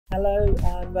Hello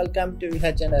and welcome to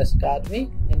HNS Academy.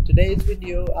 In today's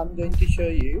video, I'm going to show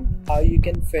you how you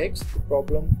can fix the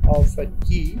problem of a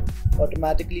key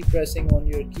automatically pressing on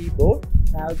your keyboard.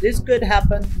 Now, this could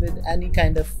happen with any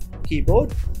kind of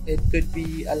keyboard. It could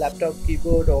be a laptop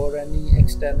keyboard or any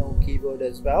external keyboard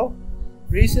as well.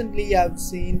 Recently, I've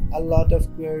seen a lot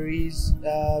of queries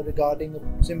regarding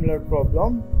a similar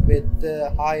problem with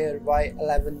the higher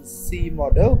Y11c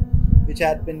model, which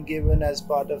had been given as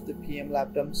part of the PM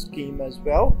laptop scheme as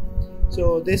well.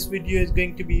 So this video is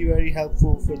going to be very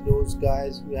helpful for those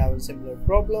guys who have a similar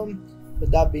problem.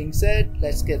 With that being said,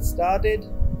 let's get started.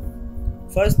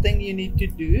 First thing you need to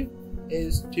do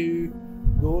is to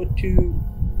go to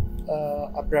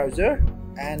a browser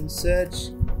and search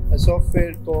a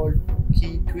software called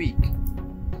keytweak.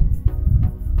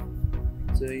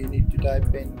 So you need to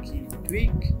type in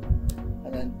keytweak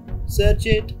and then search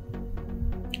it.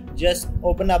 Just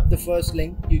open up the first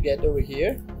link you get over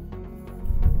here,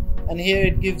 and here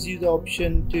it gives you the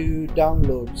option to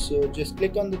download. So just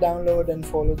click on the download and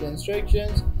follow the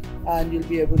instructions and you'll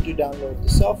be able to download the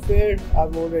software.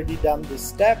 I've already done this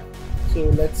step, so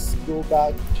let's go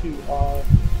back to our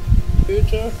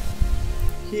computer.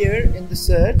 Here in the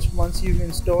search, once you've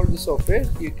installed the software,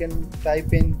 you can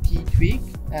type in keytweak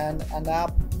and an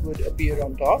app would appear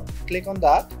on top. Click on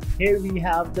that. Here we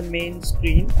have the main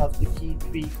screen of the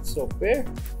keytweak software.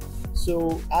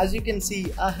 So as you can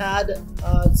see, I had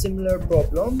a similar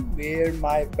problem where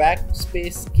my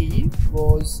backspace key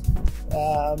was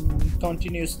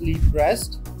continuously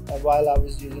pressed while I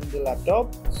was using the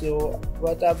laptop. So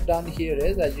what I've done here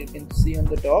is, as you can see on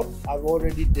the top, I've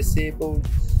already disabled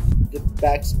the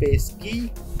backspace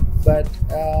key. But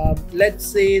let's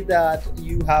say that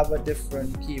you have a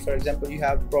different key. For example, you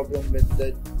have a problem with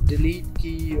the delete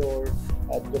key, or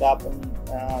it could happen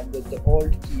with the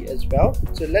alt key as well.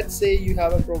 So let's say you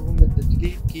have a problem with the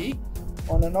delete key.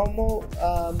 On a normal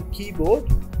keyboard,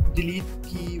 delete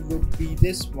key would be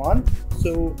this one.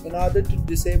 So in order to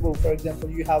disable, for example,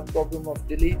 you have a problem of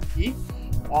delete key.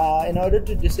 In order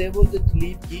to disable the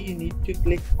delete key, you need to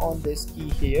click on this key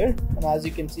here, and as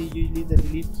you can see, usually the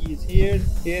delete key is here.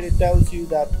 Here it tells you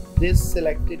that this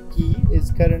selected key is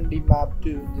currently mapped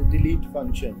to the delete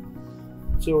function.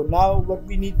 So now what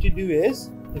we need to do is,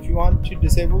 if you want to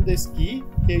disable this key,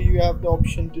 here you have the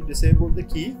option to disable the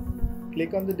key.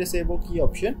 Click on the disable key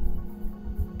option,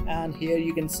 and here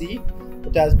you can see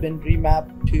it has been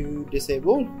remapped to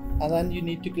disabled, and then you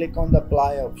need to click on the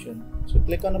apply option. So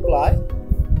click on apply,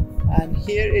 and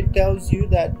here it tells you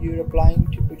that you're applying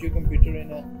to put your computer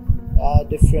in a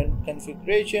different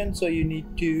configuration. So you need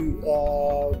to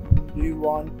do you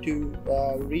want to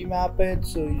remap it,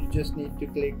 so you just need to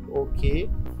click OK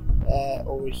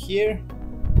over here.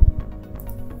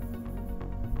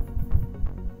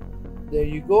 There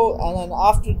you go, and then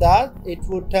after that it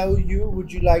would tell you,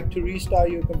 would you like to restart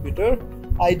your computer?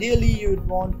 Ideally, you'd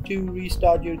want to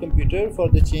restart your computer for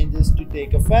the changes to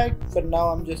take effect. For now,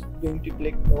 I'm just going to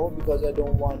click no because I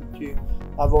don't want to.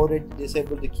 I've already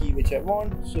disabled the key which I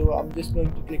want, so I'm just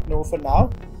going to click no for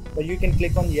now. But you can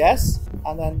click on yes,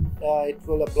 and then it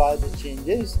will apply the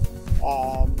changes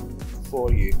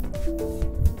for you.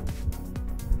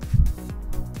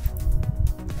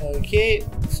 Okay,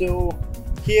 so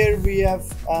here we have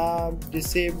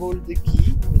disabled the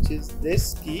key, which is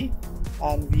this key,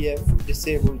 and we have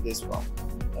disabled this one.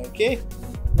 Okay,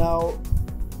 now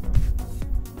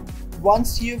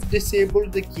once you've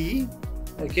disabled the key,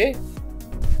 okay,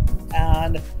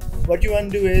 and what you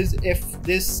want to do is, if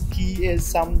this key is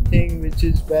something which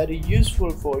is very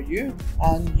useful for you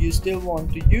and you still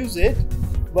want to use it,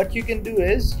 what you can do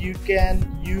is you can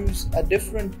use a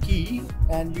different key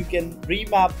and you can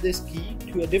remap this key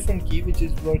to a different key which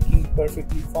is working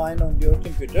perfectly fine on your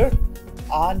computer,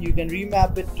 and you can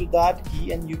remap it to that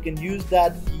key and you can use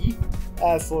that key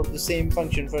for the same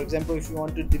function. For example, if you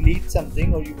want to delete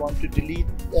something, or you want to delete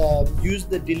use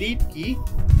the delete key,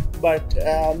 but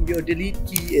your delete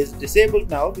key is disabled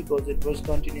now because it was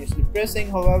continuously pressing.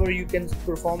 However, you can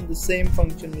perform the same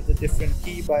function with a different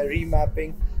key by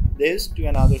remapping this to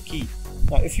another key.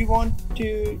 Now if you want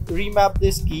to remap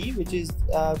this key, which is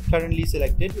currently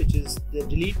selected, which is the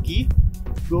delete key,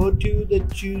 go to the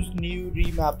choose new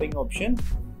remapping option.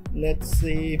 Let's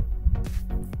say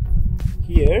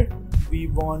here we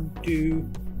want to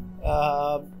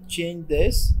change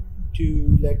this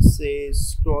to, let's say,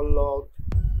 scroll lock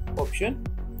option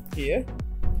here.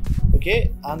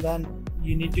 Okay, and then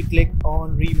you need to click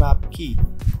on remap key.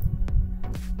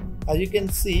 As you can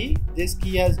see, this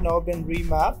key has now been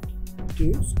remapped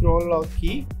to scroll lock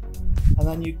key, and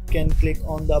then you can click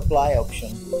on the apply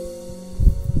option.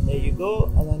 There you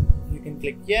go, and then you can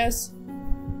click yes,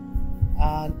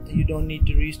 and you don't need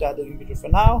to restart the computer for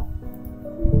now.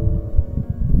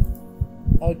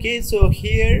 Okay, so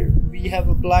here we have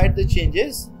applied the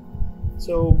changes.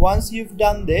 So once you've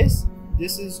done this,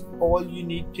 this is all you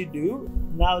need to do.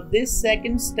 Now this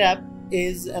second step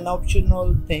is an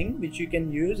optional thing which you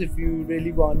can use if you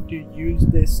really want to use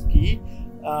this key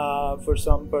for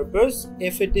some purpose.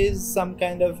 If it is some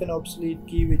kind of an obsolete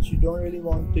key which you don't really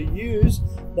want to use,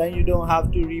 then you don't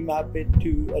have to remap it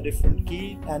to a different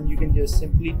key, and you can just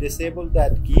simply disable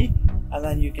that key, and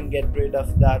then you can get rid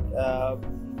of that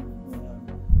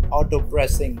auto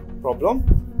pressing problem,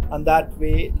 and that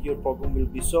way your problem will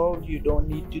be solved. You don't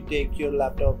need to take your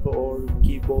laptop or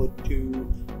keyboard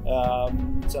to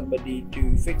somebody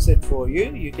to fix it for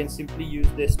you. You can simply use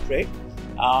this trick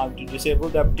to disable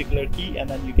that particular key, and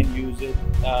then you can use it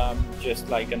just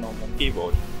like a normal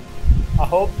keyboard. I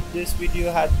hope this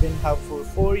video had been helpful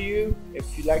for you.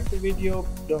 If you liked the video,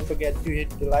 don't forget to hit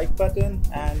the like button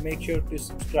and make sure to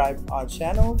subscribe our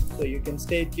channel so you can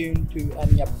stay tuned to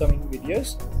any upcoming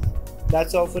videos.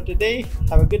 That's all for today.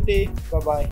 Have a good day. Bye bye.